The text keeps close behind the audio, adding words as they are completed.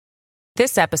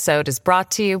This episode is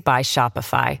brought to you by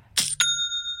Shopify.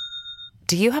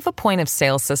 Do you have a point of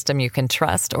sale system you can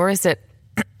trust, or is it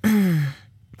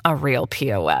a real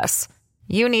POS?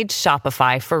 You need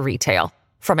Shopify for retail.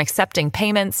 From accepting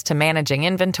payments to managing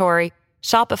inventory,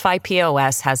 Shopify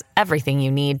POS has everything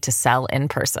you need to sell in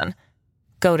person.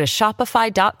 Go to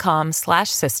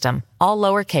shopify.com/system, all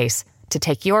lowercase, to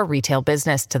take your retail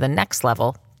business to the next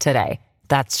level today.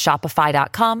 That's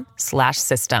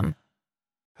shopify.com/system.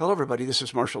 Hello, everybody. This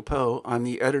is Marshall Poe. I'm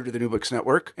the editor of the New Books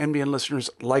Network. NBN listeners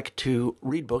like to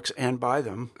read books and buy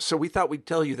them. So we thought we'd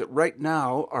tell you that right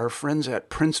now, our friends at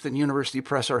Princeton University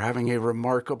Press are having a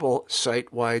remarkable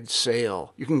site-wide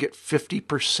sale. You can get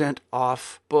 50%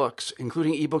 off books,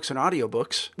 including ebooks and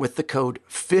audiobooks, with the code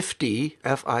 50,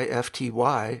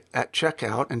 F-I-F-T-Y, at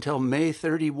checkout until May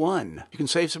 31. You can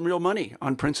save some real money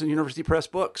on Princeton University Press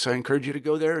books. I encourage you to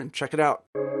go there and check it out.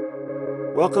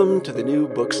 Welcome to the New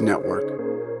Books Network.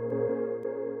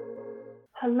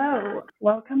 Hello,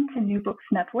 welcome to New Books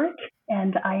Network,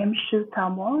 and I am Shu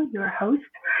Tamo, your host,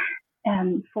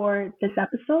 and for this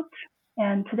episode.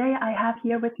 And today I have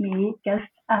here with me guest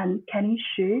Kenny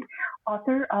Xu,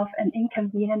 author of An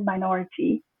Inconvenient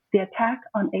Minority: The Attack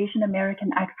on Asian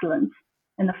American Excellence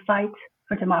and the Fight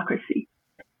for Democracy.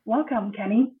 Welcome,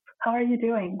 Kenny. How are you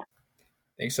doing?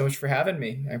 Thanks so much for having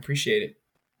me. I appreciate it.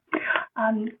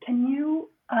 Can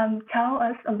you tell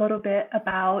us a little bit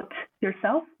about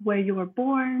yourself, where you were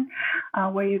born,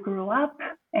 where you grew up,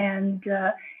 and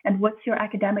what's your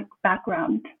academic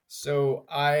background? So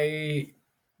I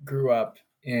grew up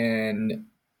in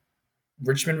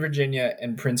Richmond, Virginia,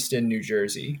 and Princeton, New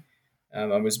Jersey.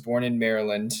 I was born in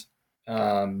Maryland.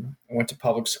 I went to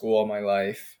public school all my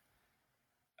life.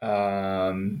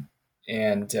 And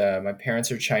my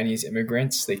parents are Chinese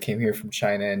immigrants. They came here from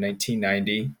China in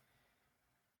 1990.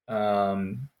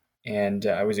 I'm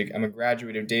a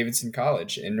graduate of Davidson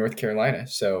College in North Carolina.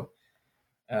 So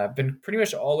I've been pretty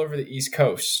much all over the East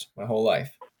Coast my whole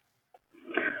life.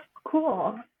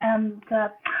 Cool. And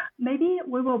maybe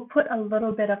we will put a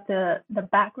little bit of the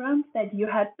background that you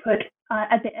had put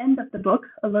at the end of the book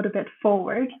a little bit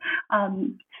forward.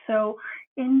 So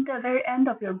in the very end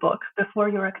of your book, before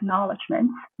your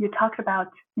acknowledgments, you talked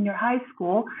about in your high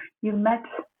school, you met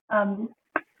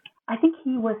I think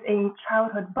he was a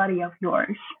childhood buddy of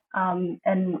yours, and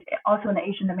also an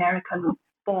Asian American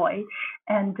boy,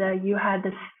 and you had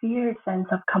this fierce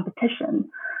sense of competition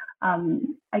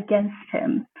against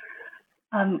him.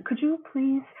 Could you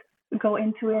please go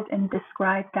into it and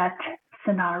describe that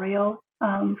scenario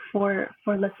for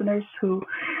listeners who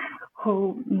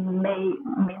may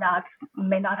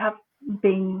not have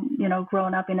been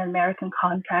grown up in an American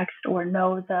context or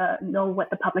know what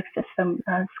the public system,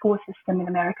 school system in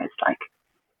America is like?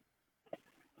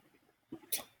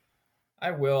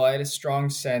 I will. I had a strong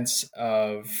sense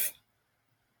of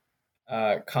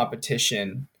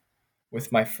competition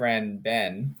with my friend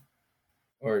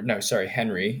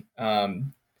Henry.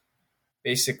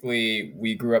 Basically,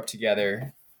 we grew up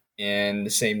together in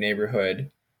the same neighborhood,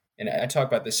 and I talk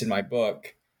about this in my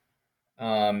book.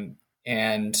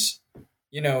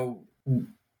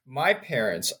 My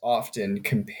parents often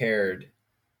compared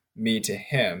me to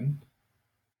him.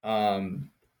 And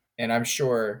I'm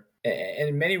sure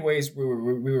in many ways we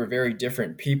were very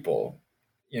different people.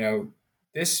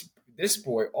 This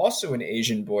boy, also an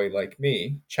Asian boy like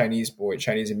me, Chinese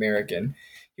American,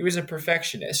 he was a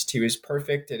perfectionist. He was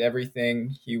perfect at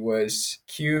everything. He was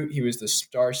cute. He was the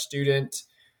star student.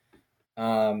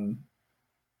 And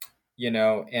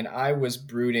I was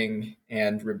brooding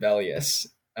and rebellious.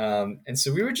 And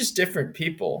so we were just different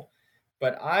people.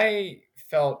 But I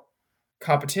felt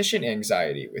competition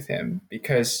anxiety with him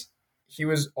because he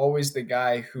was always the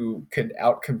guy who could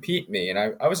outcompete me. And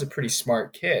I was a pretty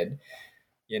smart kid,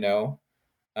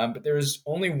 but there was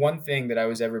only one thing that I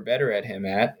was ever better at him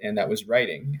at, and that was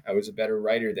writing. I was a better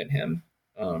writer than him,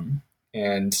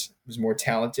 and was more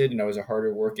talented, and I was a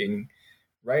harder working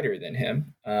writer than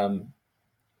him.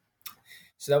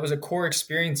 So that was a core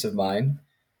experience of mine.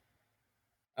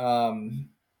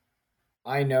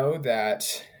 I know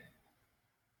that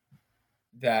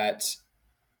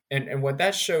and what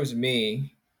that shows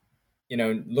me,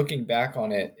 looking back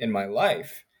on it in my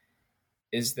life,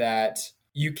 is that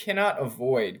you cannot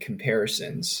avoid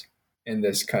comparisons in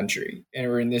this country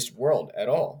or in this world at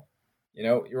all.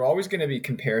 You're always going to be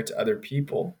compared to other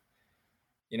people,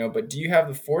 but do you have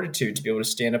the fortitude to be able to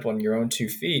stand up on your own 2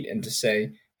 feet and to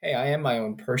say, hey, I am my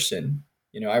own person.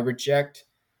 I reject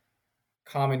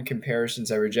common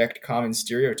comparisons. I reject common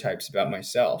stereotypes about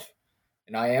myself.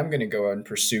 And I am going to go out and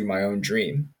pursue my own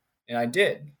dream. And I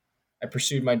did. I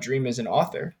pursued my dream as an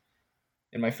author.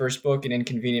 And my first book, An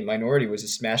Inconvenient Minority, was a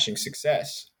smashing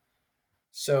success.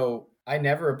 So I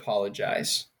never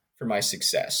apologize for my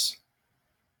success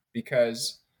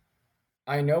because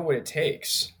I know what it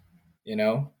takes. You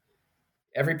know,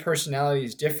 every personality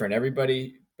is different.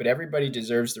 But everybody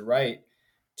deserves the right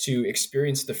to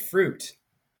experience the fruit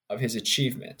of his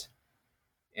achievement.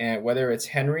 And whether it's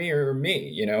Henry or me,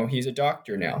 you know, he's a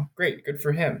doctor now. Great, good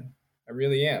for him. I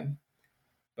really am.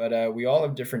 But we all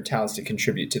have different talents to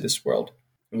contribute to this world,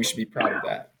 and we should be proud of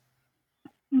that.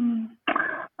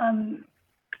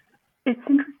 It's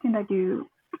interesting that you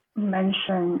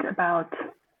mentioned about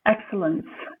excellence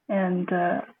and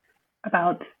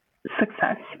about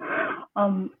success.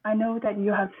 I know that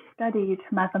you have studied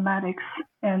mathematics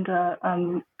and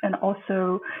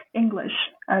also English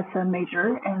as a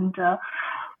major and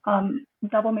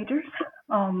double majors.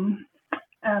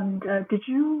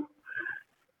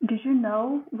 Did you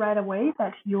know right away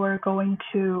that you were going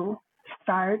to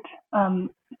start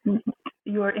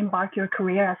embark your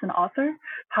career as an author?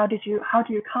 How do you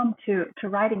come to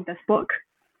writing this book?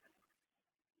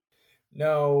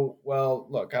 No, well,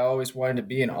 look, I always wanted to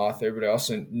be an author, but I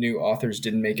also knew authors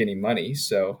didn't make any money,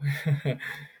 so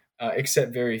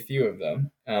except very few of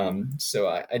them. So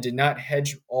I did not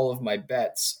hedge all of my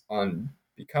bets on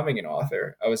becoming an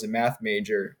author. I was a math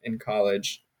major in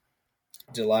college,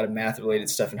 did a lot of math-related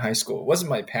stuff in high school. It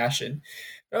wasn't my passion,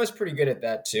 but I was pretty good at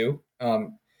that too.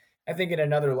 I think in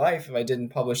another life, if I didn't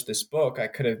publish this book, I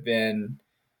could have been,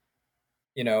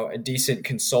 you know, a decent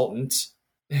consultant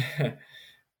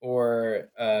or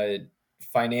a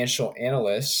financial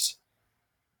analyst.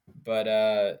 But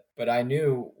I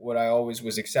knew what I always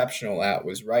was exceptional at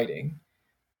was writing.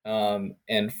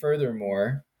 And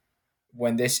furthermore,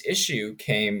 when this issue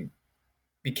became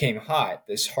hot,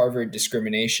 this Harvard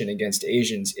discrimination against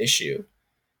Asians issue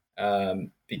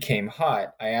became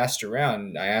hot, I asked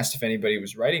around. I asked if anybody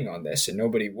was writing on this, and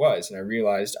nobody was. And I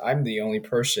realized I'm the only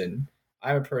person.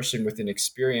 I'm a person with an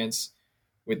experience,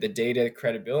 with the data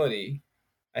credibility.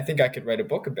 I think I could write a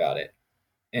book about it.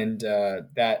 And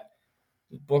that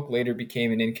book later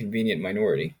became An Inconvenient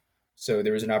Minority. So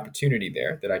there was an opportunity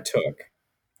there that I took.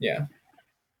 Yeah.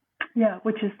 Yeah,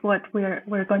 which is what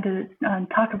we're going to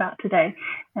talk about today.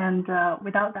 And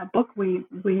without that book, we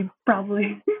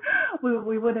probably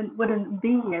we wouldn't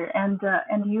be here. And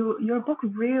your book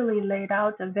really laid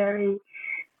out a very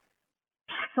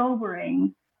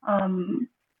sobering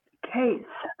case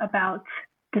about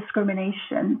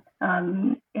discrimination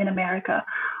in America.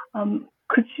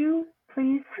 Could you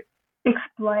please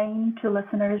explain to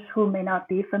listeners who may not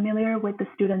be familiar with the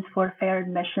Students for Fair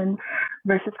Admission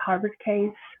versus Harvard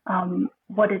case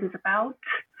what it is about?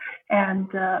 And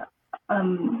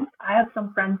I have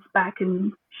some friends back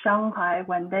in Shanghai.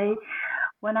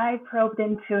 When I probed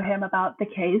into him about the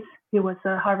case, he was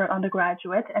a Harvard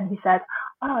undergraduate, and he said,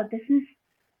 "Oh, this is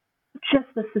just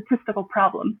a statistical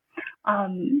problem."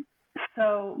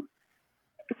 So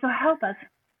help us,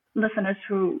 listeners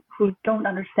who don't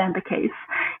understand the case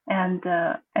and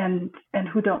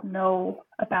who don't know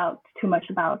too much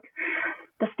about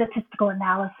the statistical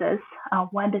analysis.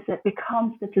 When does it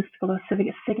become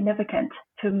statistically significant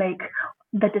to make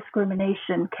the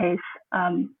discrimination case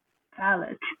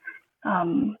valid?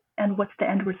 And what's the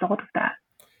end result of that?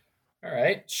 All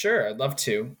right, sure, I'd love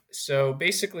to. So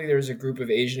basically, there's a group of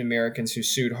Asian Americans who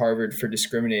sued Harvard for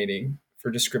discrimination,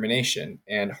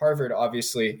 and Harvard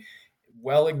obviously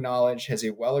has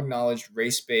a well-acknowledged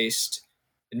race-based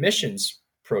admissions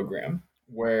program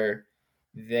where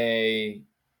they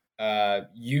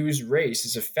use race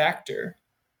as a factor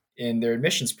in their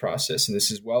admissions process, and this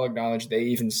is well acknowledged. They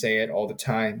even say it all the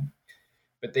time.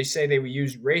 But they say they would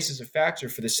use race as a factor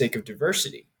for the sake of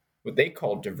diversity, what they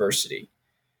call diversity.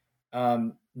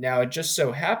 Now, it just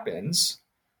so happens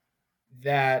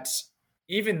that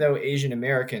even though Asian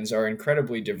Americans are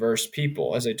incredibly diverse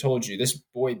people, as I told you, this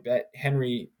boy bet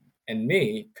Henry and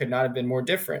me could not have been more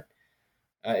different,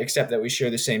 except that we share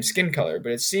the same skin color.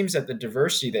 But it seems that the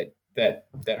diversity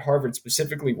that Harvard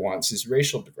specifically wants is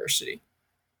racial diversity.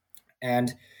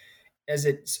 And as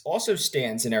it also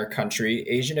stands in our country,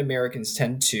 Asian Americans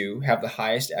tend to have the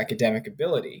highest academic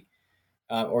ability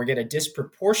or get a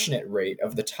disproportionate rate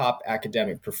of the top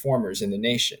academic performers in the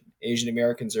nation. Asian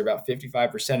Americans are about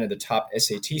 55% of the top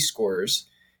SAT scorers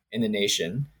in the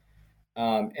nation.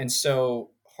 And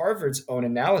so Harvard's own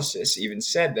analysis even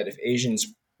said that if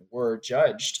Asians were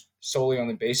judged solely on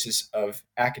the basis of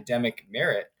academic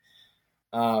merit,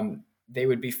 they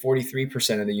would be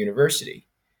 43% of the university.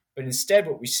 But instead,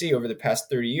 what we see over the past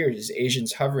 30 years is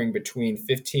Asians hovering between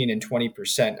 15 and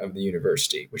 20% of the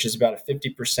university, which is about a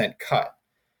 50% cut.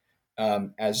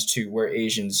 as to where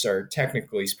Asians are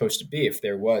technically supposed to be if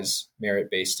there was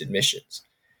merit-based admissions.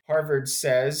 Harvard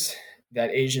says that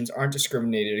Asians aren't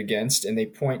discriminated against, and they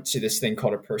point to this thing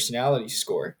called a personality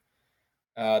score.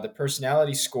 The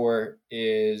personality score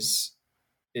is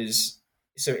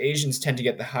so Asians tend to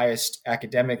get the highest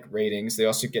academic ratings. They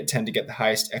also tend to get the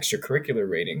highest extracurricular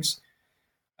ratings.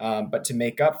 But to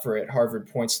make up for it, Harvard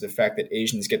points to the fact that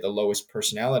Asians get the lowest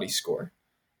personality score.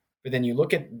 But then you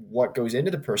look at what goes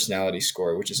into the personality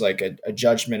score, which is like a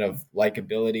judgment of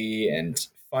likability and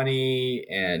funny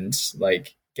and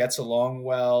like gets along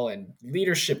well and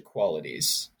leadership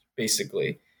qualities,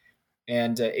 basically.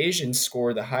 And Asians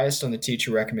score the highest on the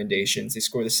teacher recommendations. They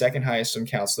score the second highest on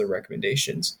counselor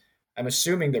recommendations. I'm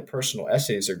assuming their personal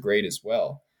essays are great as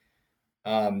well.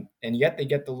 And yet they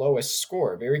get the lowest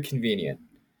score. Very convenient.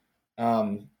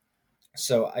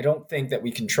 So I don't think that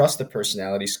we can trust the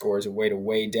personality score as a way to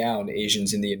weigh down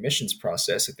Asians in the admissions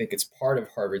process. I think it's part of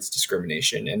Harvard's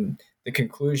discrimination. And the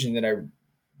conclusion that I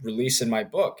release in my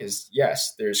book is,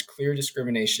 yes, there's clear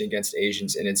discrimination against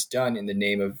Asians, and it's done in the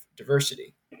name of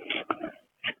diversity.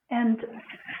 And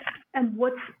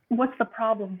what's the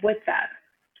problem with that?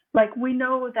 Like, we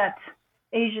know that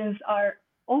Asians are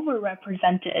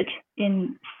overrepresented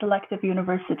in selective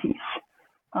universities.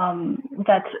 Well,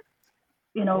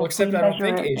 except I don't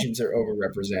think Asians are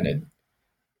overrepresented.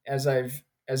 As I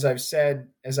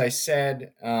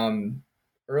said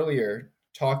earlier,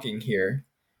 talking here,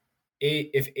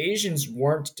 if Asians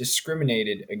weren't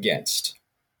discriminated against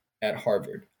at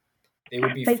Harvard, they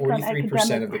would be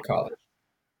 43% of the college.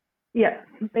 Yeah,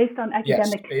 based on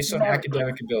academic. Yes, based on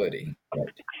academic ability. Right.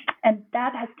 And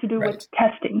that has to do with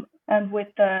testing and with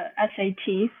the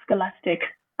SAT, Scholastic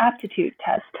Aptitude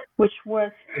Test, which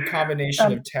was a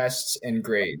combination of tests and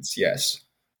grades, yes,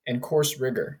 and course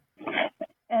rigor.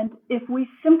 And if we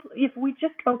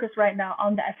just focus right now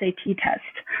on the SAT test,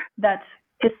 that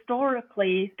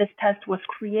historically this test was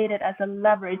created as a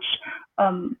leverage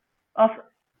as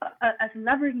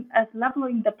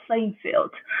leveling the playing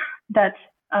field, that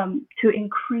to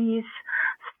increase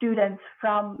students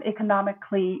from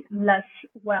economically less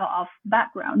well-off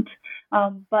background.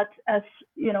 But as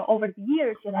you know, over the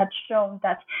years, it had shown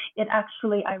that it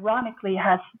actually, ironically,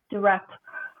 has direct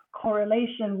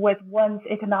correlation with one's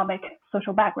economic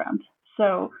social background.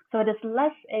 So it is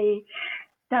less a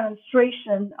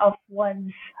demonstration of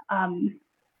one's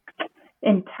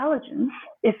intelligence,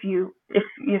 if you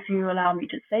allow me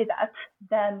to say that,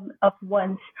 than of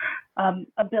one's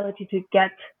ability to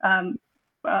get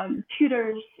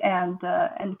tutors and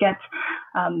get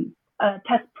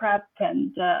test prep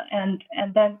and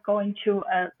then going to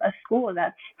a school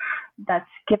that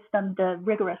gives them the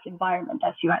rigorous environment,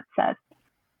 as you had said.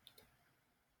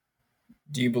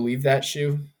 Do you believe that,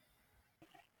 Shu?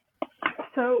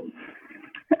 So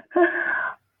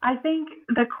I think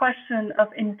the question of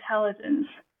intelligence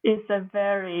is a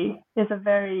very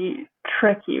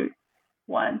tricky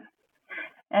one,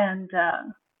 and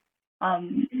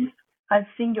I've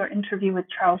seen your interview with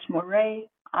Charles Murray.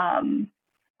 And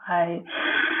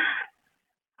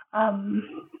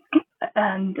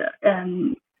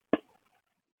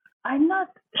I'm not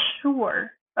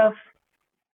sure of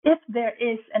if there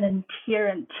is an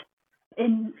inherent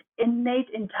innate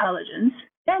intelligence.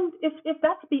 And if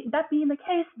that being the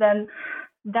case, then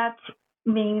that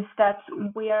means that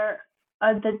we are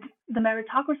the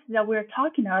meritocracy that we're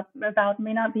talking about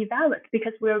may not be valid,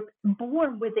 because we're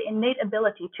born with the innate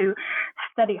ability to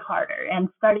study harder and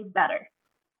study better.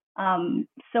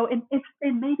 So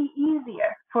it may be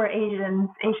easier for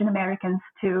Asian Americans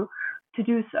to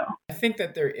do so. I think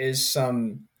that there is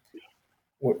some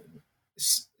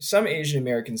Asian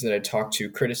Americans that I talk to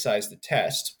criticize the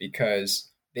test because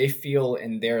they feel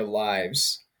in their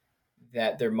lives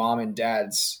that their mom and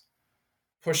dads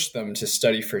push them to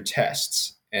study for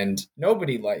tests. And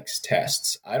nobody likes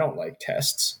tests. I don't like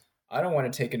tests. I don't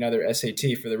want to take another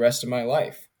SAT for the rest of my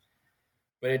life.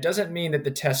 But it doesn't mean that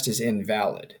the test is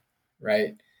invalid,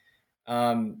 right?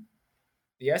 The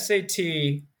SAT,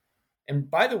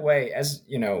 and by the way, as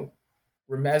you know,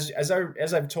 as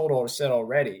I've said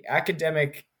already,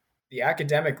 the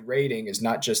academic rating is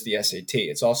not just the SAT.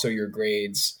 It's also your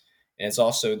grades, and it's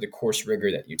also the course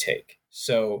rigor that you take.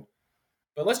 So,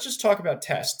 but let's just talk about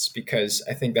tests, because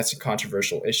I think that's a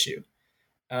controversial issue.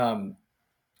 The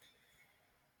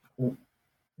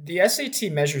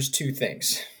SAT measures two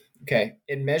things. Okay,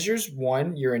 it measures,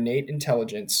 one, your innate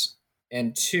intelligence,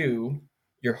 and two,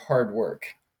 your hard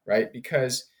work, right?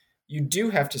 Because you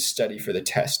do have to study for the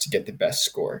test to get the best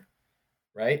score,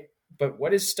 right? But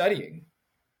what is studying?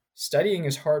 Studying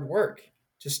is hard work.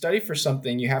 To study for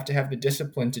something, you have to have the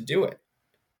discipline to do it,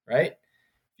 right?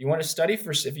 If you want to study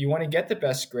if you want to get the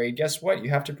best grade, guess what?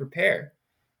 You have to prepare.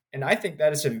 And I think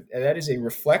that is a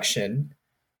reflection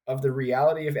of the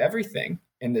reality of everything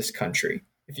in this country.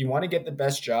 If you want to get the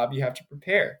best job, you have to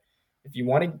prepare. If you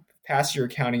want to pass your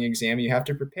accounting exam, you have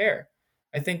to prepare.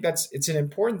 I think it's an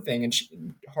important thing,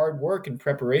 and hard work and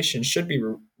preparation should be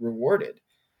rewarded.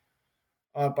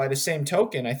 By the same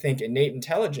token, I think innate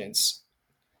intelligence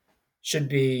should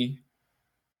be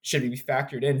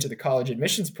factored into the college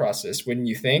admissions process, wouldn't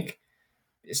you think?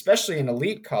 Especially an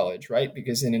elite college, right?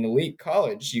 Because in an elite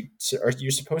college,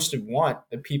 you're supposed to want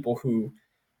the people who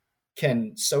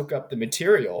can soak up the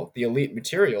material, the elite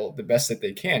material, the best that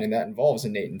they can, and that involves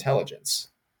innate intelligence.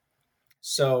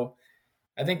 So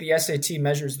I think the SAT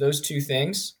measures those two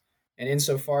things, and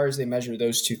insofar as they measure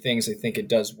those two things, I think it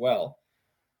does well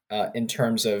in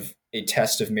terms of a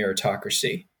test of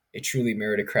meritocracy, a truly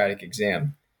meritocratic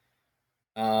exam.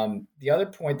 The other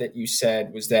point that you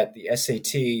said was that the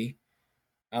SAT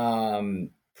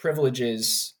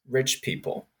privileges rich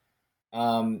people.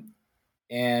 And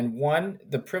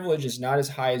the privilege is not as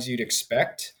high as you'd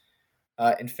expect.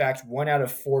 In fact, 1 out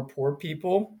of 4 poor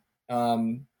people,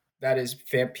 that is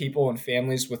people and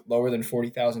families with lower than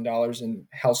 $40,000 in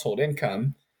household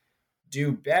income,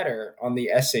 do better on the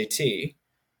SAT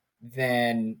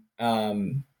than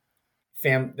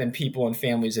people and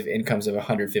families of incomes of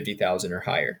 $150,000 or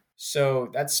higher. So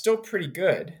that's still pretty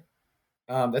good.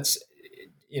 That's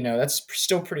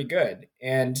still pretty good.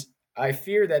 And I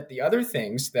fear that the other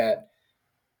things that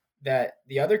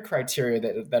the other criteria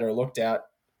that are looked at,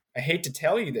 I hate to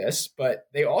tell you this, but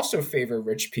they also favor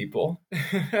rich people.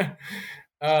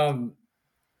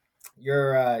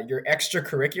 Your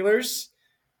extracurriculars,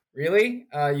 really?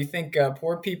 You think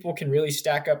poor people can really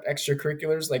stack up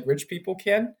extracurriculars like rich people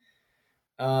can?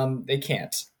 They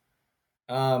can't.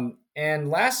 And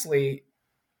lastly,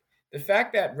 the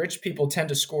fact that rich people tend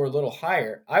to score a little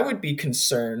higher, I would be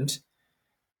concerned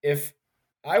if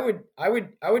I would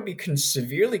be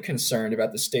severely concerned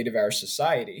about the state of our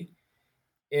society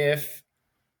if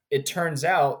it turns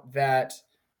out that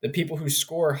the people who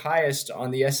score highest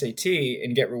on the SAT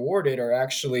and get rewarded are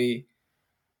actually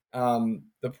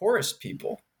the poorest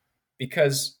people.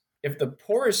 Because if the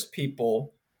poorest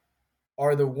people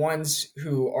are the ones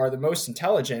who are the most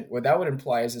intelligent, what that would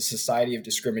imply is a society of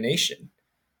discrimination.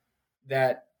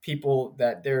 That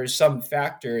there is some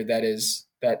factor that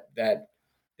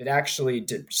actually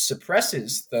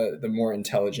suppresses the more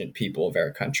intelligent people of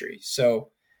our country. So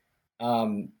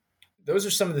those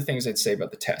are some of the things I'd say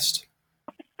about the test.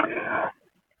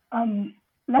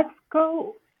 Let's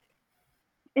go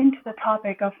into the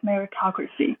topic of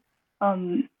meritocracy.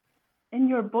 In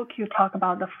your book, you talk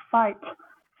about the fight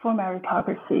for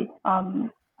meritocracy.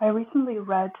 I recently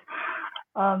read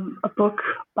a book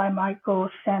by Michael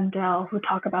Sandel who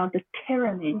talk about the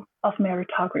tyranny of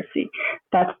meritocracy,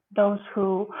 that those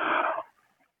who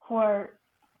are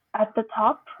at the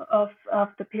top of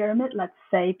the pyramid, let's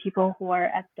say people who are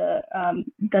at the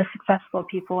successful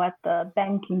people at the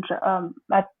banking,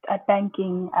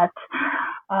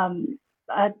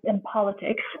 in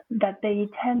politics, that they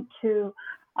tend to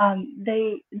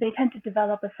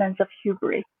develop a sense of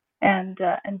hubris, and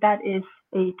that is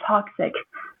a toxic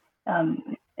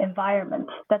environment,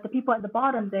 that the people at the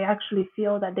bottom, they actually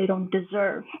feel that they don't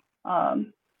deserve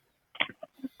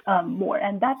more,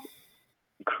 and that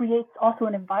creates also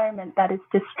an environment that is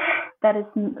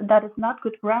not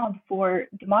good ground for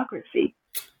democracy.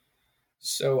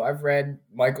 So I've read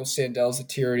Michael Sandel's The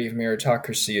Tyranny of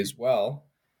Meritocracy as well.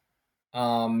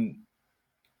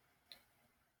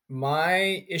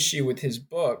 My issue with his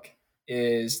book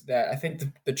is that I think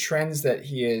the trends that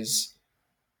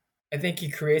I think he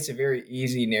creates a very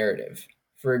easy narrative.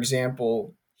 For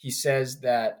example, he says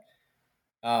that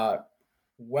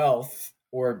wealth,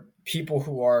 or people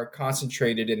who are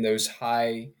concentrated in those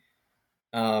high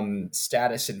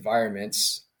status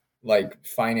environments like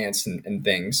finance and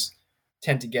things,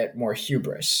 tend to get more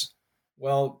hubris.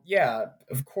 Well, yeah,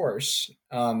 of course,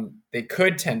 they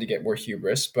could tend to get more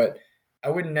hubris, but I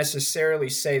wouldn't necessarily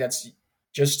say that's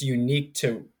just unique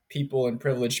to people in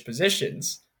privileged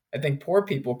positions. I think poor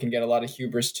people can get a lot of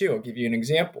hubris too. I'll give you an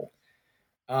example.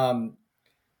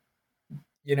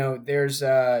 There's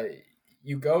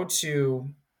you go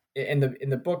to in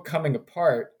the book Coming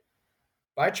Apart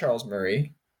by Charles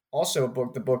Murray, also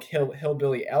the book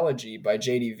Hillbilly Elegy by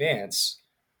J.D. Vance,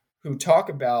 who talk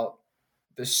about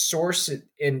the source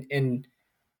in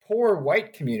poor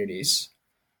white communities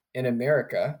in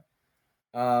America.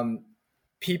 There are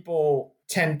people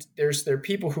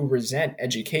who resent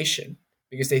education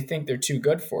because they think they're too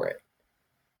good for it,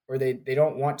 or they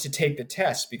don't want to take the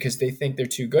test because they think they're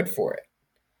too good for it.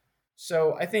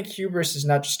 So I think hubris is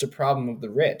not just a problem of the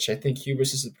rich. I think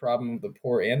hubris is a problem of the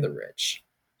poor and the rich.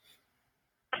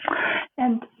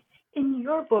 And in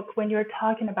your book, when you're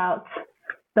talking about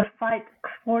the fight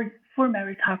for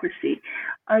meritocracy,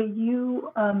 are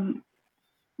you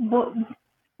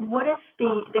what is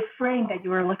the frame that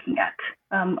you are looking at?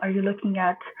 Are you looking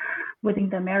at within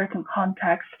the American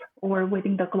context or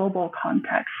within the global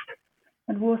context?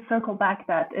 And we'll circle back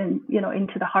that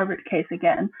into the Harvard case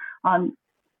again on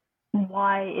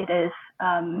why it is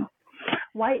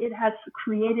why it has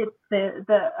created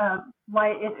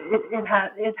why it had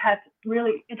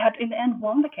in the end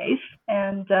won the case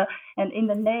and in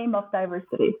the name of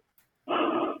diversity.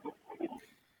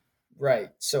 Right.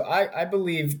 So I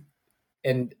believe,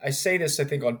 and I say this I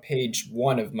think on page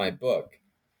 1 of my book,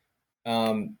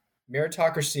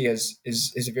 meritocracy is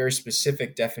a very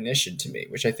specific definition to me,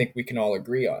 which I think we can all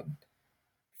agree on.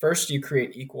 First, you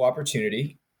create equal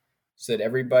opportunity so that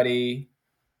everybody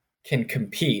can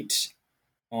compete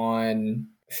on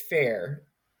a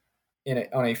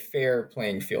fair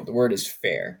playing field. The word is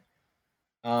fair.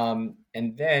 And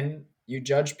then you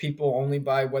judge people only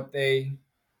by what they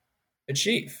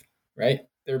achieve, right?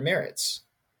 Their merits.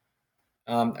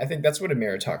 I think that's what a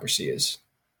meritocracy is.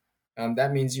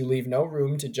 That means you leave no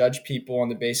room to judge people on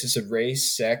the basis of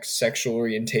race, sex, sexual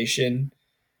orientation,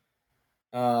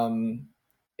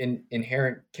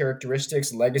 inherent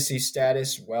characteristics, legacy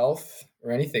status, wealth,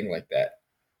 or anything like that.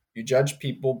 You judge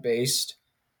people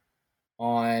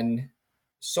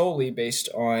solely based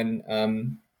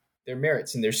on their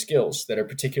merits and their skills that are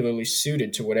particularly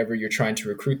suited to whatever you're trying to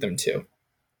recruit them to.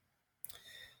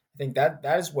 I think that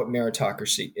is what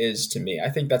meritocracy is to me. I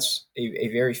think that's a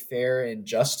very fair and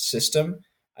just system.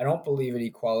 I don't believe in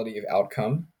equality of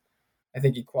outcome. I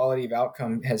think equality of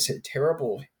outcome has a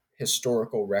terrible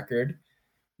historical record,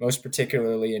 most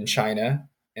particularly in China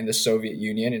and the Soviet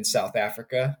Union and South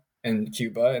Africa and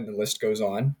Cuba, and the list goes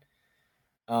on.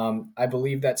 I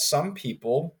believe that some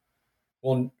people,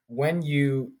 when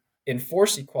you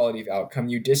enforce equality of outcome,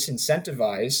 you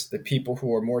disincentivize the people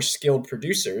who are more skilled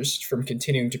producers from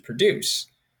continuing to produce,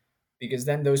 because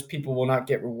then those people will not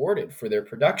get rewarded for their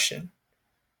production,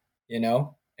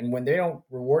 and when they don't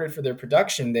rewarded for their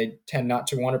production, they tend not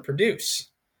to want to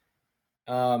produce.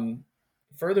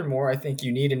 Furthermore, I think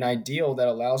you need an ideal that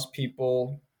allows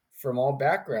people from all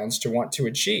backgrounds to want to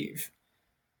achieve,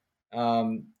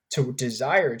 to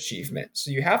desire achievement. So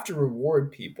you have to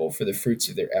reward people for the fruits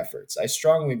of their efforts. I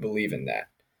strongly believe in that.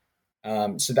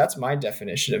 So that's my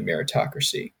definition of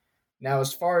meritocracy. Now,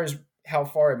 as far as how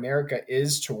far America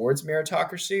is towards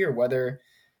meritocracy, or whether,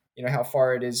 how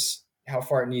far it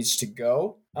needs to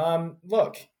go.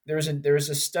 Look, there's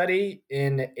a study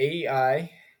in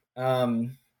AEI.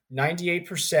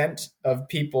 98% of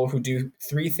people who do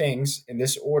 3 things in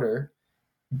this order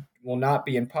will not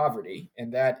be in poverty,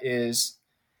 and that is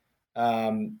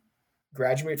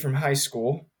graduate from high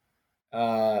school,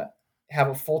 have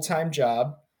a full-time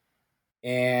job,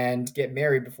 and get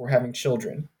married before having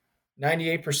children.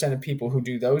 98% of people who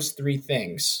do those 3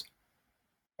 things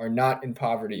are not in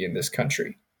poverty in this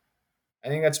country. I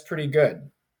think that's pretty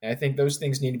good. And I think those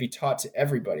things need to be taught to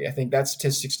everybody. I think that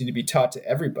statistics need to be taught to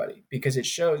everybody, because it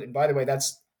shows, and by the way,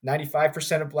 that's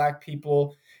 95% of Black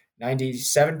people,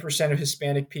 97% of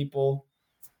Hispanic people.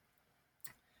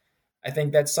 I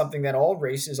think that's something that all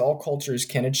races, all cultures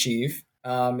can achieve.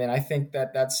 And I think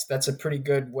that's a pretty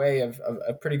good way of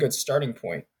a pretty good starting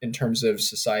point in terms of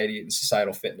society and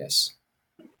societal fitness.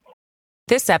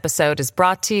 This episode is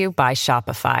brought to you by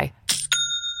Shopify.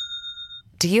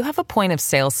 Do you have a point of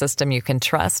sale system you can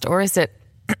trust, or is it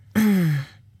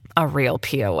a real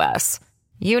POS?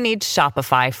 You need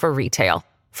Shopify for retail.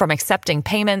 From accepting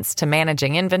payments to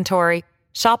managing inventory,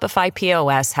 Shopify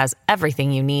POS has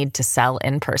everything you need to sell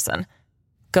in person.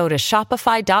 Go to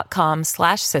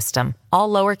shopify.com/system, all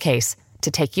lowercase, to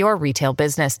take your retail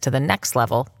business to the next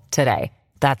level today.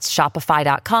 That's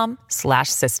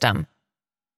shopify.com/system.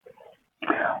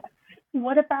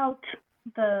 What about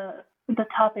the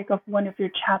topic of one of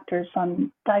your chapters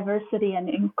on diversity and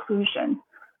inclusion?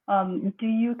 Do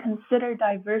you consider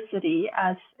diversity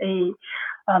as a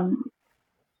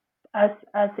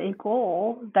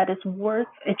goal that is worth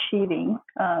achieving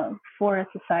for a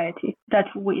society,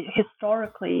 that we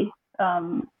historically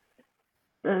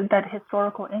that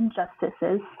historical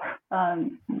injustices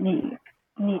need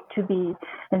to be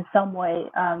in some way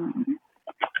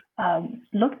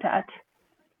looked at,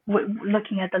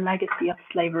 looking at the legacy of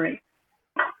slavery?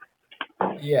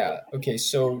 Yeah. Okay.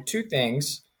 So 2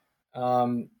 things.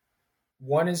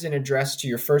 One is an address to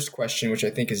your first question, which I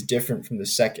think is different from the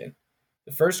second.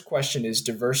 The first question is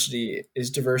diversity. Is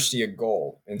diversity a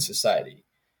goal in society?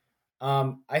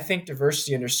 I think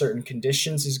diversity under certain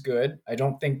conditions is good. I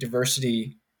don't think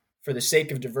diversity for the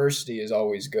sake of diversity is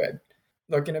always good.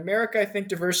 Look, in America, I think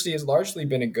diversity has largely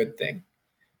been a good thing,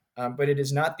 but it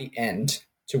is not the end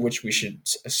to which we should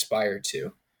aspire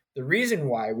to. The reason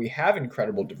why we have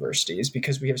incredible diversity is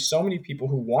because we have so many people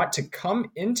who want to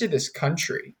come into this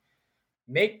country,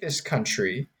 make this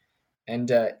country,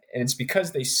 and it's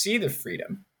because they see the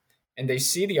freedom and they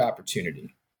see the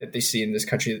opportunity that they see in this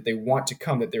country that they want to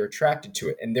come, that they're attracted to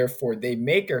it, and therefore they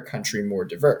make our country more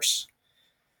diverse.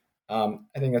 I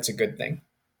think that's a good thing.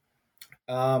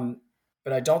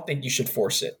 But I don't think you should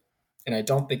force it, and I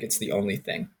don't think it's the only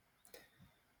thing.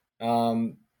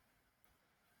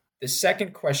 The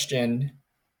second question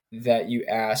that you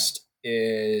asked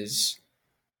is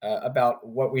about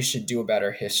what we should do about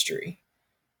our history.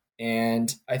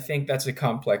 And I think that's a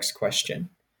complex question.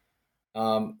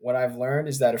 What I've learned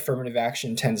is that affirmative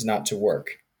action tends not to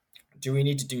work. Do we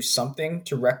need to do something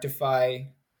to rectify,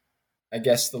 I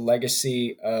guess, the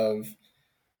legacy of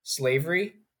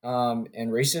slavery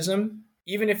and racism?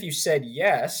 Even if you said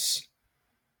yes,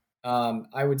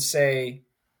 I would say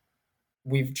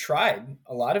we've tried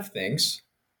a lot of things.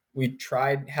 We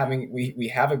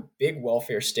have a big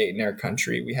welfare state in our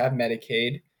country. We have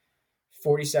Medicaid.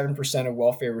 47% of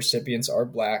welfare recipients are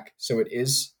Black. So it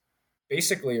is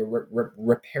basically a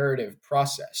reparative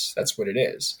process. That's what it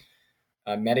is.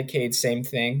 Medicaid, same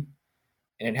thing.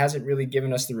 And it hasn't really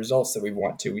given us the results that we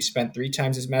want to. We spent 3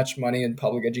 times as much money in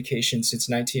public education since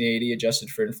 1980, adjusted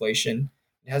for inflation.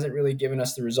 It hasn't really given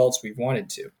us the results we've wanted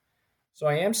to. So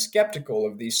I am skeptical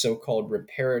of these so-called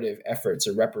reparative efforts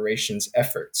or reparations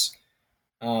efforts,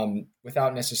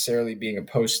 without necessarily being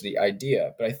opposed to the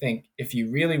idea. But I think if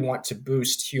you really want to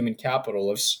boost human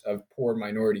capital of poor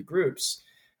minority groups,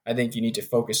 I think you need to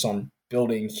focus on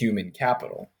building human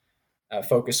capital,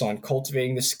 focus on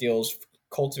cultivating the skills,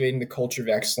 cultivating the culture of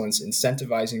excellence,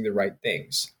 incentivizing the right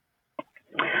things.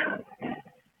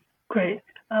 Great.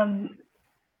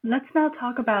 Let's now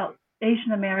talk about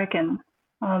Asian American.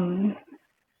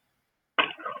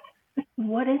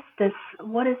 What is this?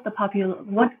 What is the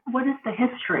What is the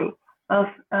history of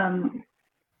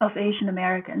Asian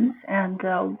Americans? And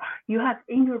you have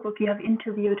in your book, you have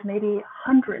interviewed maybe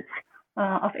hundreds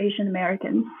of Asian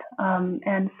Americans,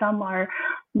 and some are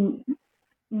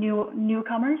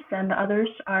newcomers, and others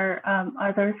are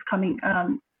coming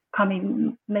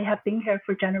may have been here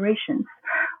for generations.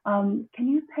 Can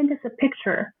you paint us a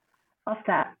picture of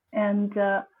that? And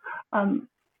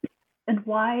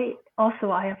why?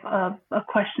 Also, I have a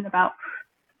question about: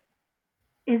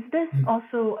 is this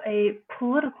also a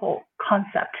political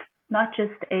concept, not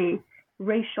just a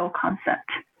racial concept?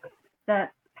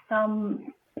 That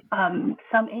some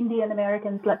Indian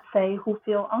Americans, let's say, who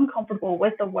feel uncomfortable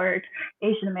with the word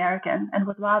Asian American and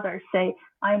would rather say,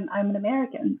 I'm an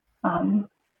American.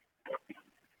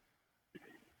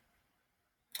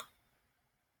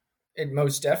 It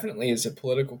most definitely is a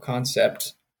political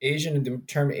concept. The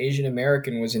term Asian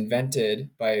American was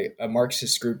invented by a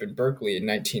Marxist group in Berkeley in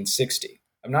 1960.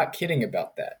 I'm not kidding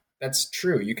about that. That's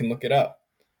true. You can look it up.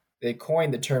 They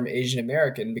coined the term Asian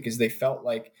American because they felt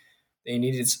like they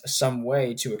needed some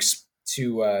way to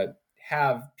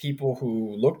have people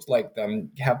who looked like them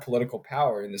have political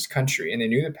power in this country. And they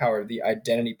knew the power of the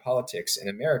identity politics in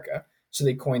America. So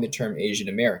they coined the term Asian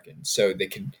American so they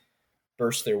could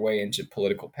burst their way into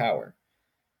political power.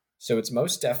 So it's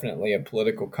most definitely a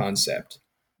political concept,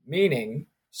 meaning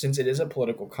since it is a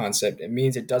political concept, it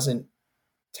means it doesn't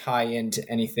tie into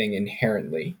anything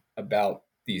inherently about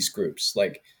these groups.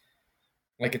 Like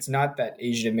it's not that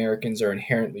Asian Americans are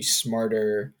inherently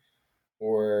smarter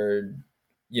or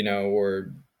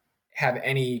have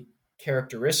any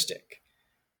characteristic.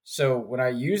 So when I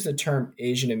use the term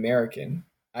Asian American,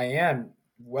 I am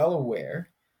well aware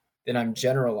that I'm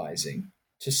generalizing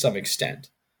to some extent.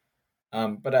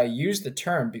 But I use the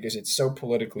term because it's so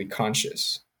politically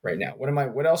conscious right now.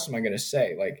 What else am I going to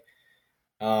say? Like,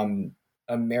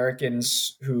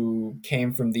 Americans who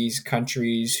came from these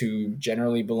countries who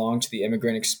generally belong to the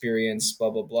immigrant experience, blah,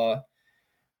 blah, blah.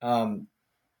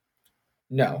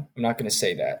 No, I'm not going to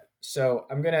say that. So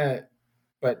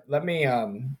but let me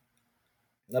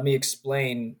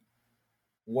explain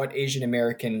what Asian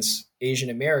Americans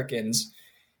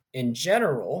in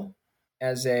general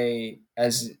as a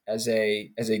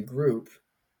group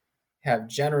have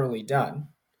generally done.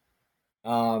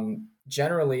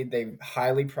 Generally, they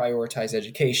highly prioritize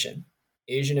education.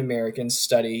 Asian Americans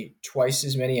study twice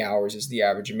as many hours as the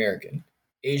average American.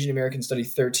 Asian Americans study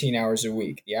 13 hours a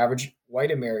week. The average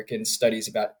white American studies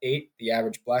about 8. The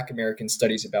average Black American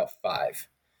studies about 5.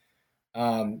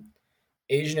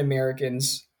 Asian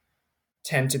Americans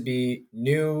tend to be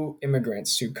new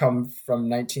immigrants who come from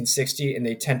 1960, and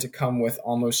they tend to come with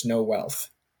almost no wealth.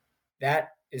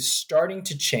 That is starting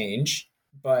to change,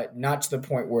 but not to the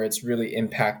point where it's really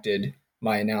impacted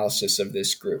my analysis of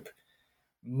this group.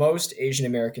 Most Asian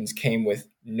Americans came with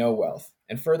no wealth.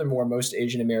 And furthermore, most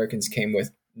Asian Americans came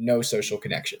with no social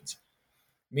connections,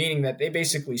 meaning that they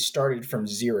basically started from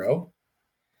zero.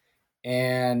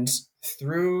 And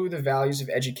through the values of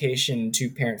education to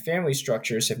parent-family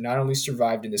structures have not only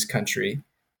survived in this country,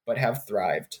 but have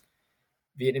thrived.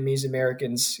 Vietnamese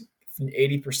Americans,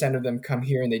 80% of them come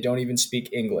here and they don't even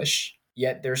speak English,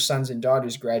 yet their sons and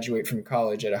daughters graduate from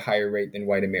college at a higher rate than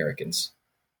white Americans.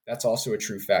 That's also a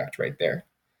true fact right there.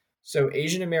 So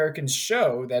Asian Americans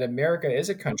show that America is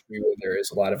a country where there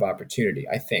is a lot of opportunity,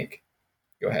 I think.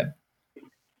 Go ahead.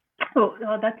 Oh,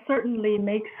 that certainly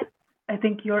makes, I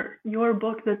think, your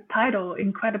book, the title,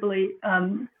 incredibly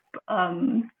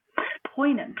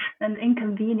poignant. An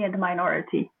inconvenient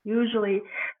minority. Usually,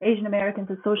 Asian Americans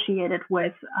associated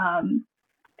with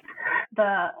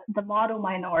the model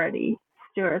minority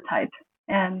stereotype,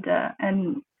 and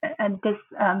this,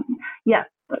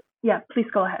 please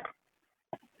go ahead.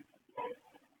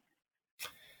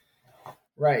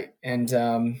 Right. And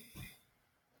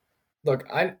look,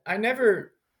 I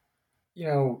never,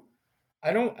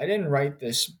 I didn't write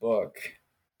this book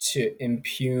to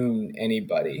impugn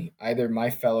anybody, either my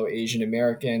fellow Asian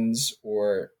Americans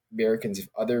or Americans of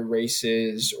other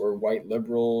races or white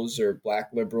liberals or black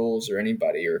liberals or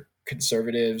anybody or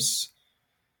conservatives.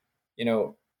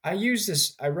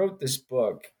 I wrote this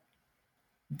book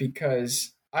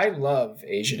because I love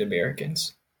Asian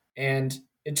Americans. And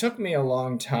it took me a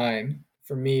long time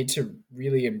for me to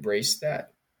really embrace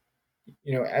that.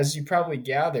 As you probably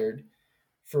gathered,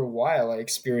 for a while I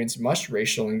experienced much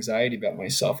racial anxiety about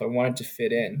myself. I wanted to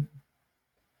fit in.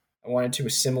 I wanted to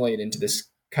assimilate into this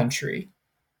country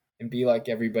and be like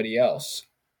everybody else.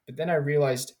 But then I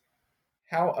realized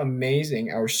how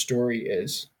amazing our story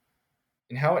is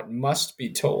and how it must be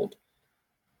told.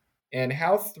 And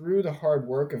how through the hard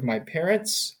work of my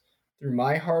parents, through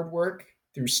my hard work,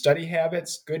 through study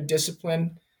habits, good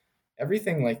discipline,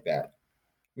 everything like that,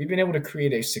 we've been able to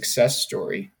create a success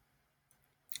story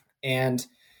and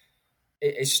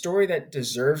a story that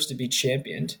deserves to be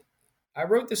championed. I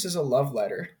wrote this as a love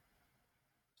letter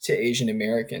to Asian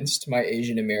Americans, to my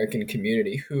Asian American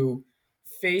community who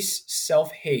face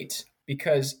self-hate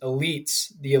because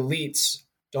the elites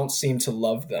don't seem to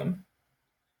love them.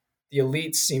 The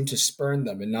elites seem to spurn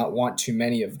them and not want too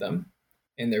many of them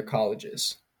in their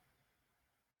colleges.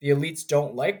 The elites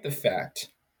don't like the fact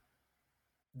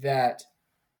that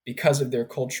because of their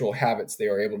cultural habits, they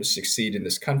are able to succeed in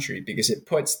this country because it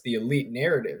puts the elite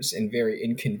narratives in very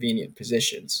inconvenient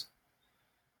positions.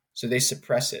 So they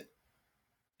suppress it.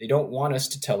 They don't want us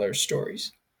to tell our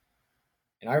stories.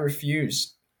 And I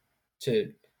refuse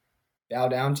to bow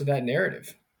down to that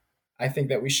narrative. I think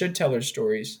that we should tell our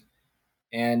stories.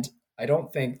 And I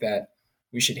don't think that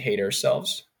we should hate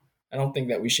ourselves. I don't think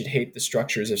that we should hate the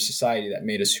structures of society that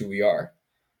made us who we are.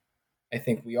 I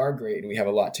think we are great and we have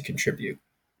a lot to contribute.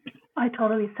 I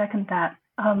totally second that.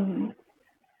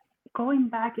 Going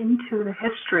back into the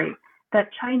history, the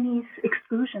Chinese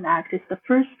Exclusion Act is the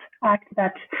first act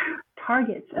that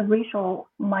targets a racial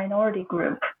minority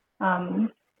group.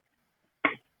 And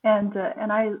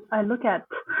I look at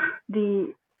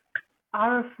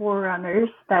our forerunners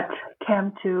that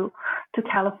came to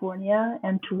California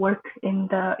and to work in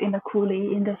the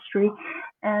coolie industry,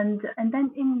 and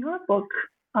then in your book,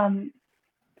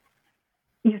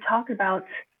 you talk about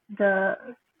the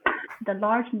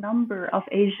large number of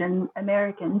Asian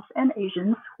Americans and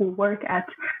Asians who work at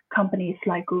companies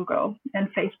like Google and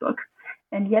Facebook,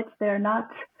 and yet they're not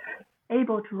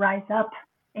able to rise up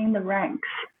in the ranks,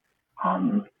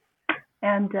 and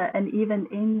even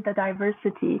in the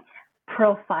diversity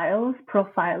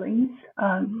profilings,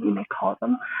 you may call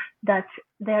them, that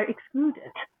they're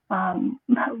excluded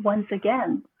once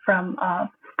again from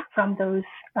those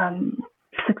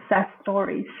success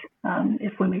stories,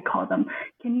 if we may call them.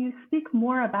 Can you speak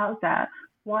more about that?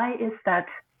 Why is that,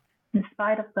 in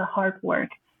spite of the hard work,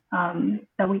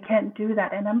 that we can't do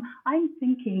that? And I'm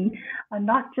thinking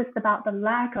not just about the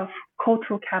lack of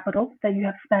cultural capital that you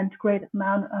have spent great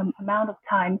amount of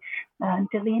time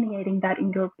delineating that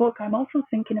in your book. I'm also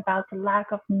thinking about the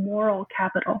lack of moral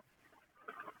capital.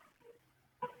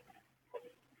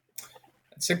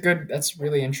 That's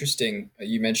really interesting.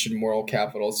 You mentioned moral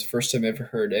capital. It's the first time I've ever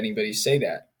heard anybody say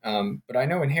that. But I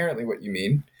know inherently what you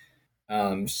mean.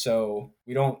 So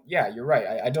we don't, you're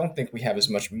right. I don't think we have as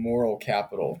much moral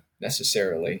capital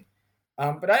necessarily.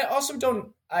 But I also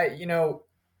don't,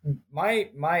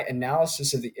 my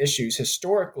analysis of the issues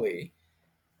historically,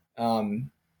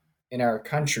 in our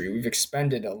country, we've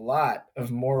expended a lot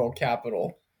of moral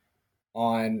capital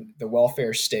on the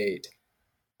welfare state,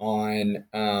 on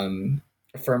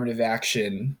affirmative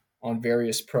action, on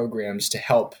various programs to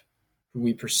help who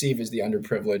we perceive as the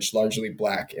underprivileged, largely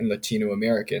Black and Latino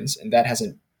Americans. And that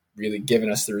hasn't really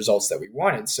given us the results that we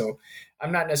wanted. So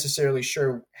I'm not necessarily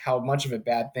sure how much of a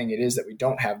bad thing it is that we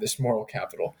don't have this moral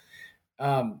capital.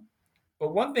 But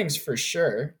one thing's for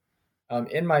sure,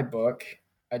 in my book,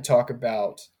 I talk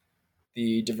about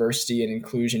the diversity and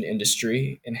inclusion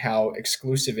industry and how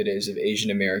exclusive it is of Asian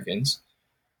Americans.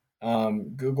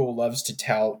 Google loves to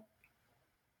tout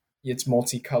its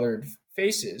multicolored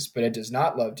faces, but it does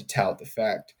not love to tout the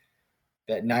fact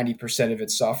that 90% of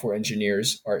its software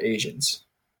engineers are Asians,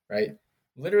 right?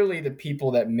 Literally, the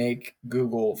people that make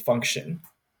Google function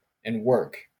and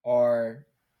work are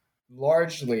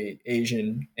largely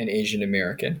Asian and Asian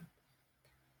American.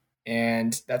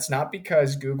 And that's not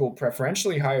because Google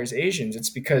preferentially hires Asians.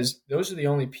 It's because those are the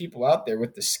only people out there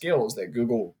with the skills that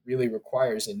Google really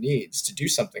requires and needs to do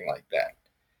something like that.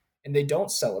 And they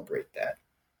don't celebrate that.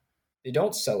 They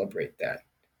don't celebrate that.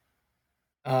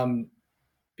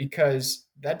 Because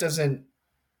that doesn't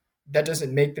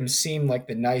make them seem like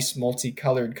the nice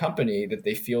multicolored company that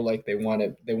they feel like they want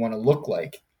to look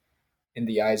like in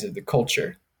the eyes of the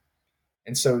culture.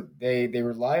 And so they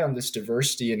rely on this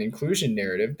diversity and inclusion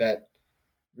narrative that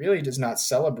really does not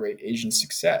celebrate Asian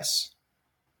success.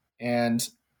 And,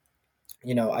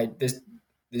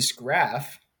 this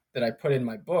graph that I put in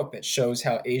my book that shows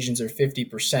how Asians are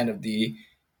 50% of the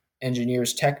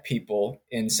engineers, tech people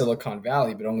in Silicon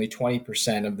Valley, but only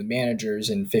 20% of the managers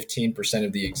and 15%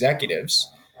 of the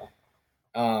executives.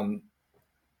 That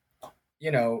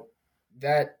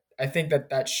I think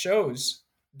that shows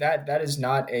that is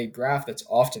not a graph that's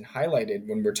often highlighted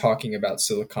when we're talking about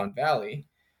Silicon Valley,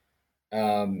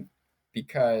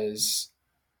 because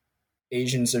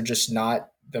Asians are just not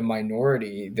the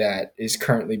minority that is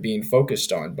currently being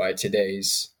focused on by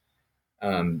today's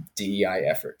DEI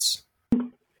efforts.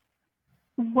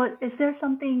 Is there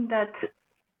something that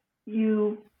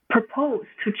you propose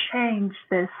to change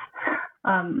this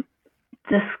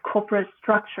corporate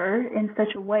structure in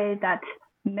such a way that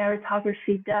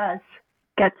meritocracy does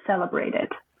get celebrated?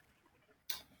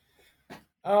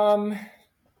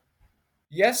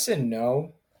 Yes and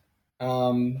no.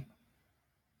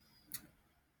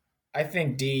 I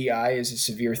think DEI is a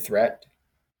severe threat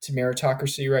to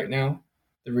meritocracy right now.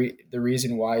 The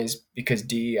reason why is because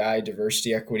DEI,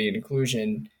 diversity, equity, and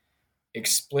inclusion,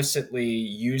 explicitly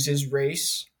uses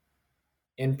race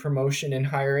in promotion and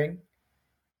hiring,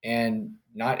 and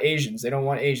not Asians. They don't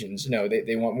want Asians. No,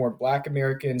 they want more Black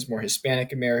Americans, more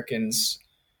Hispanic Americans,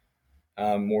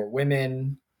 more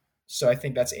women. So I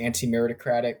think that's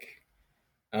anti-meritocratic.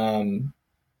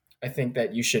 I think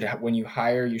that you should, when you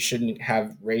hire, you shouldn't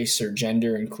have race or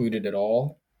gender included at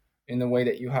all in the way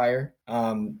that you hire.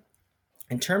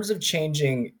 In terms of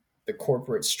changing the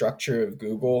corporate structure of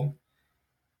Google,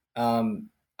 I'm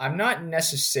not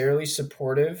necessarily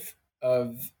supportive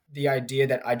of the idea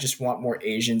that I just want more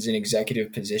Asians in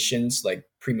executive positions, like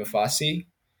prima facie.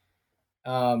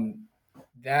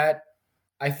 That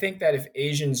I think that if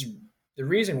Asians, the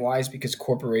reason why is because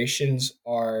corporations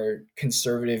are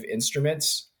conservative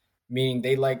instruments, meaning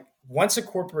once a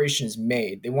corporation is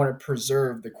made, they want to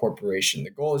preserve the corporation. The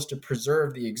goal is to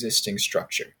preserve the existing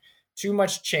structure. Too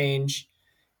much change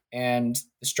and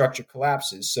the structure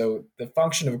collapses. So the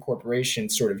function of a corporation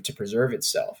is sort of to preserve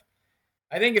itself.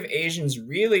 I think if Asians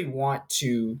really want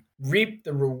to reap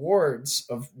the rewards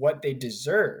of what they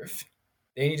deserve,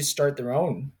 they need to start their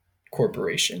own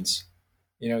corporations.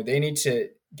 They need to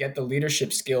get the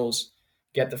leadership skills,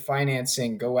 get the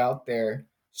financing, go out there,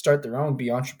 start their own, be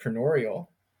entrepreneurial,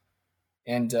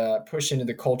 and push into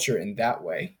the culture in that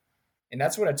way. And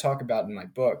that's what I talk about in my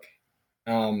book.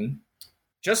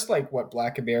 Just like what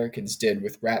Black Americans did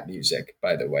with rap music,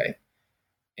 by the way,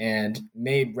 and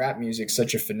made rap music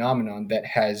such a phenomenon that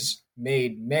has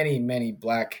made many, many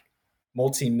Black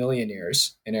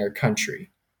multimillionaires in our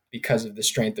country because of the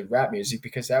strength of rap music,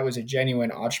 because that was a genuine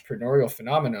entrepreneurial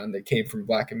phenomenon that came from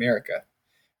Black America.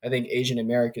 I think Asian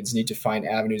Americans need to find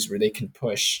avenues where they can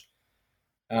push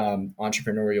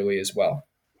entrepreneurially as well.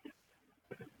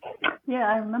 Yeah,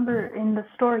 I remember in the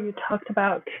story you talked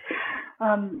about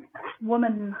a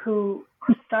woman who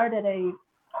started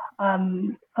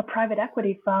a private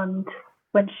equity fund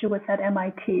when she was at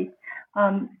MIT.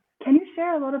 Can you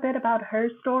share a little bit about her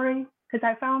story? Because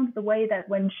I found the way that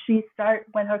when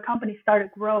her company started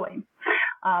growing,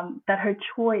 that her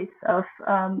choice of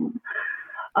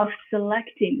of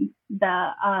selecting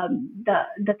the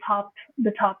top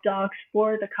dogs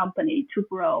for the company to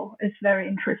grow is very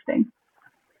interesting.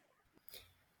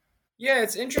 Yeah,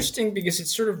 it's interesting because it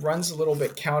sort of runs a little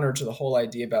bit counter to the whole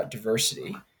idea about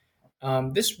diversity.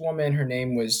 This woman, her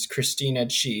name was Christina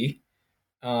Chi,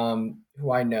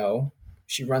 who I know.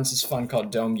 She runs this fund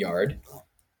called Dome Yard.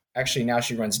 Actually, now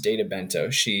she runs Data Bento.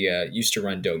 She used to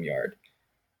run Dome Yard.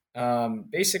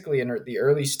 Basically, in the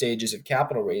early stages of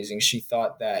capital raising, she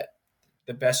thought that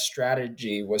the best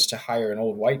strategy was to hire an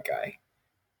old white guy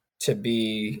to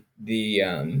be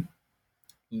the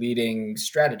leading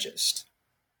strategist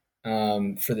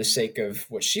for the sake of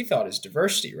what she thought is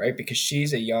diversity, right? Because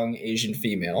she's a young Asian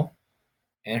female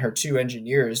and her two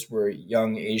engineers were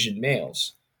young Asian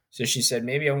males. So she said,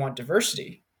 maybe I want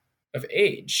diversity of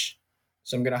age.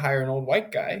 So I'm going to hire an old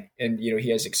white guy and, he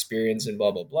has experience and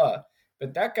blah, blah, blah.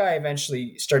 But that guy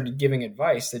eventually started giving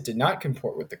advice that did not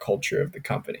comport with the culture of the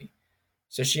company.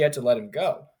 So she had to let him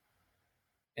go.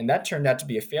 And that turned out to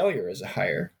be a failure as a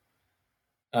hire.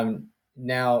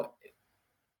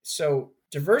 So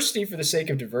diversity for the sake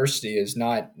of diversity is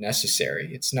not necessary.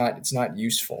 It's not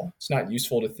useful. It's not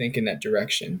useful to think in that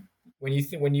direction. When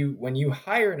you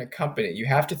hire in a company, you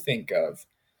have to think of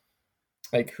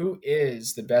like who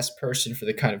is the best person for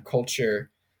the kind of culture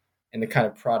and the kind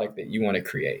of product that you want to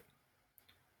create.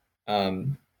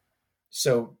 But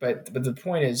the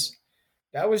point is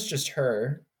that was just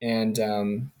her and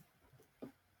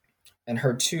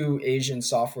her two Asian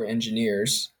software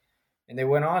engineers. And they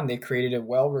went on, they created a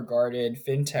well-regarded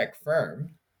fintech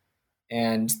firm,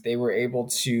 and they were able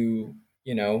to,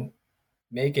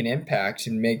 make an impact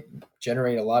and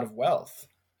generate a lot of wealth.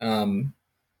 I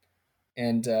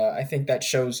think that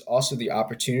shows also the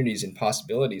opportunities and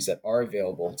possibilities that are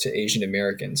available to Asian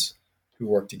Americans who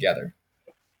work together.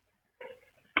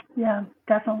 Yeah,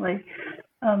 definitely.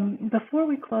 Before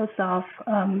we close off,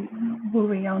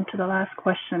 moving on to the last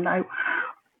question, I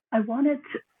wanted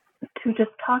to just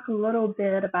talk a little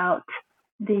bit about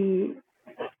the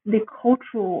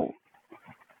cultural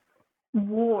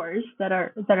wars that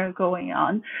are going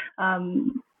on.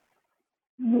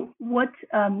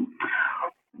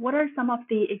 What are some of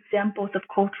the examples of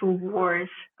cultural wars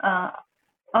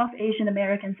of Asian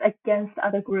Americans against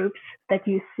other groups that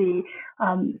you see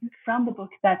from the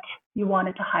book that you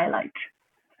wanted to highlight?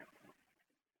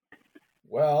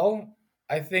 Well,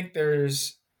 I think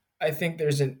there's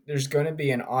going to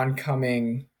be an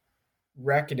oncoming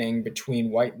reckoning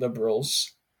between white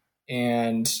liberals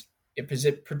and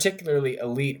particularly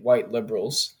elite white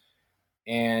liberals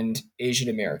and Asian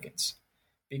Americans,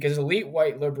 because elite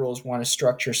white liberals want to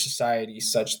structure society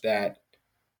such that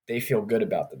they feel good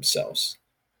about themselves,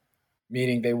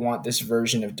 meaning they want this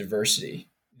version of diversity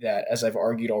that, as I've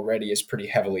argued already, is pretty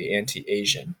heavily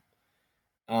anti-Asian.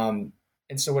 And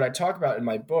so what I talk about in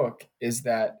my book is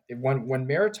that when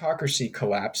meritocracy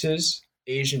collapses,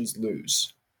 Asians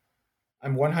lose.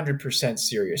 I'm 100%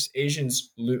 serious.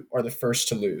 Asians are the first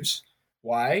to lose.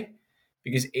 Why?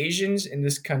 Because Asians in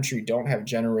this country don't have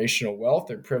generational wealth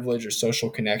or privilege or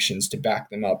social connections to back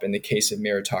them up in the case of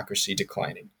meritocracy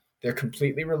declining. They're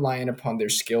completely reliant upon their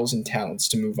skills and talents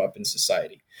to move up in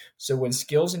society. So when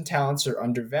skills and talents are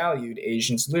undervalued,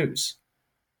 Asians lose.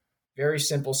 Very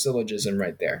simple syllogism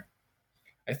right there.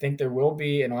 I think there will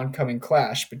be an oncoming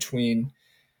clash between,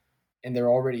 and there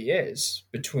already is,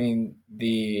 between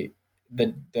the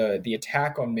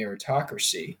attack on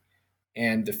meritocracy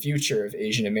and the future of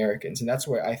Asian Americans. And that's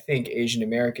why I think Asian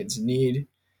Americans need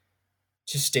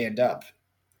to stand up.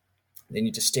 They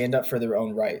need to stand up for their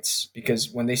own rights,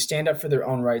 because when they stand up for their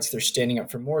own rights, they're standing up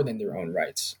for more than their own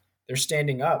rights. They're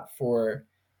standing up for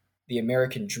the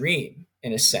American dream,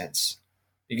 in a sense,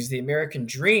 because the American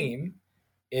dream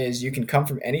is you can come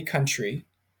from any country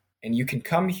and you can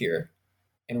come here,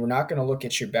 and we're not going to look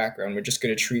at your background. We're just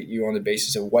going to treat you on the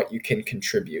basis of what you can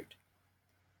contribute.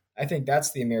 I think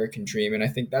that's the American dream, and I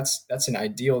think that's an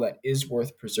ideal that is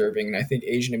worth preserving, and I think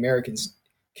Asian Americans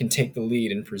can take the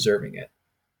lead in preserving it.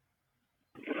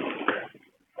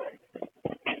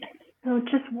 So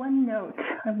just one note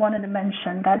I wanted to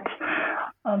mention that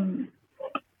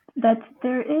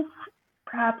there is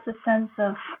perhaps a sense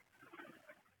of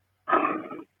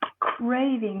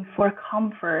craving for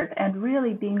comfort and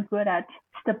really being good at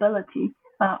stability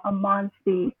amongst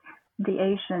the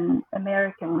Asian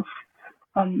Americans.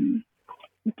 Do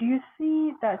you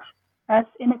see that as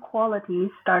inequality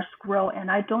starts to grow, and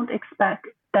I don't expect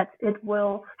that it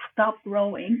will stop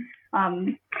growing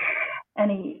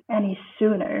any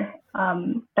sooner,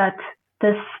 that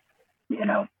this,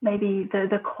 maybe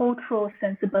the cultural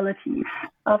sensibilities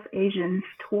of Asians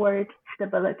toward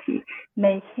stability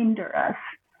may hinder us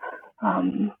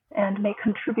and may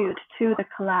contribute to the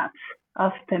collapse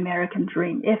of the American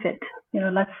dream. If it,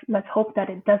 let's hope that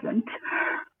it doesn't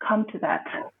come to that.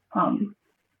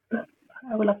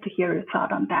 I would love to hear your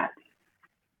thought on that.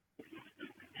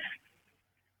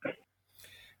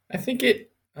 I think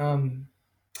it, I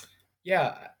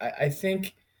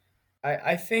think,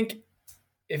 I think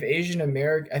if Asian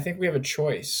American, I think we have a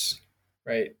choice,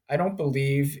 right? I don't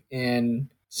believe in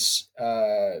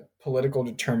political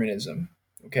determinism.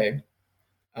 Okay.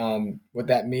 What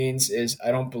that means is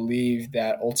I don't believe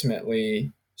that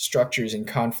ultimately structures and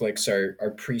conflicts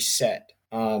are preset.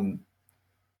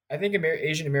 I think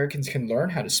Asian Americans can learn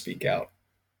how to speak out,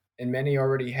 and many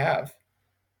already have.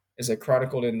 As I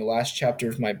chronicled in the last chapter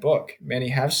of my book, many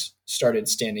have started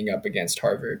standing up against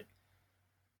Harvard,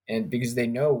 and because they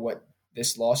know what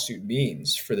this lawsuit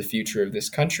means for the future of this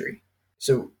country.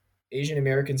 So Asian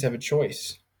Americans have a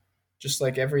choice, just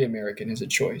like every American has a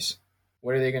choice.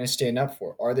 What are they going to stand up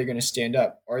for? Are they going to stand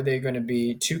up? Are they going to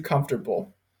be too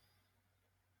comfortable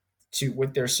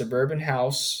with their suburban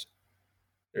house,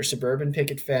 their suburban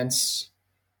picket fence,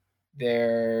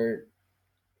 their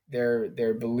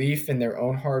belief in their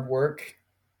own hard work?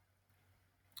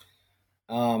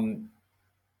 Are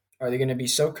they going to be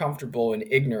so comfortable and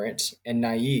ignorant and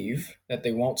naive that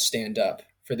they won't stand up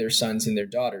for their sons and their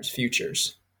daughters'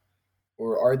 futures?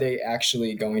 Or are they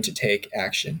actually going to take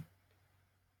action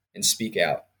and speak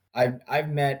out? I've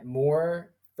met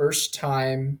more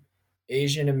first-time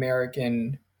Asian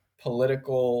American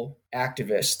political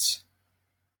activists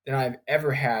than I've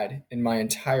ever had in my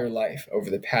entire life over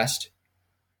the past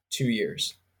 2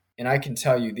 years. And I can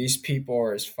tell you, these people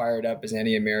are as fired up as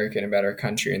any American about our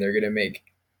country, and they're going to make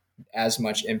as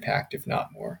much impact, if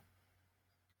not more.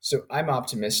 So I'm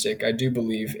optimistic. I do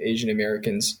believe Asian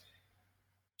Americans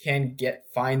can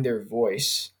find their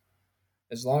voice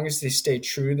as long as they stay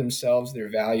true to themselves, their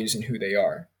values, and who they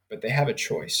are. But they have a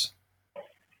choice.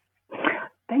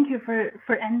 Thank you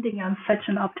for ending on such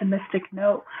an optimistic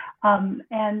note.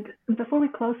 And before we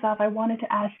close off, I wanted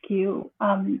to ask you,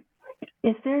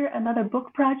 is there another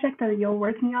book project that you're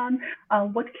working on?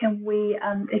 What can we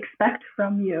expect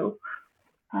from you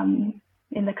in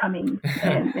the coming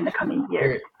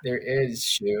years? There is,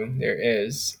 Shu. There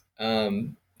is.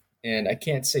 And I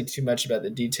can't say too much about the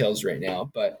details right now,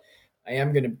 but I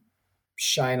am going to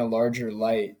shine a larger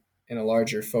light and a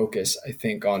larger focus, I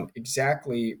think, on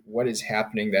exactly what is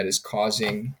happening that is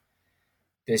causing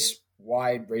this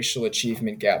wide racial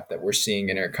achievement gap that we're seeing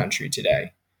in our country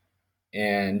today.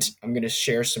 And I'm going to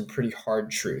share some pretty hard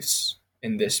truths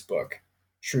in this book,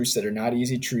 truths that are not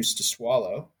easy truths to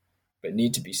swallow, but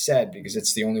need to be said because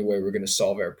it's the only way we're going to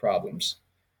solve our problems.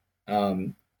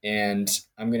 And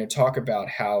I'm going to talk about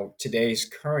how today's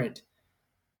current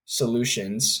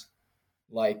solutions,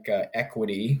 like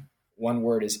equity, one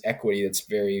word is equity that's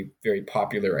very, very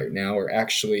popular right now, are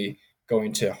actually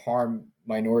going to harm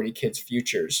minority kids'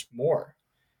 futures more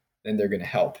than they're going to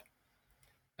help.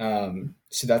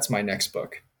 So that's my next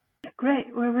book. Great.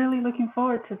 We're really looking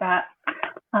forward to that.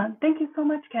 Thank you so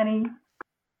much, Kenny.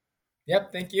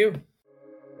 Yep. Thank you.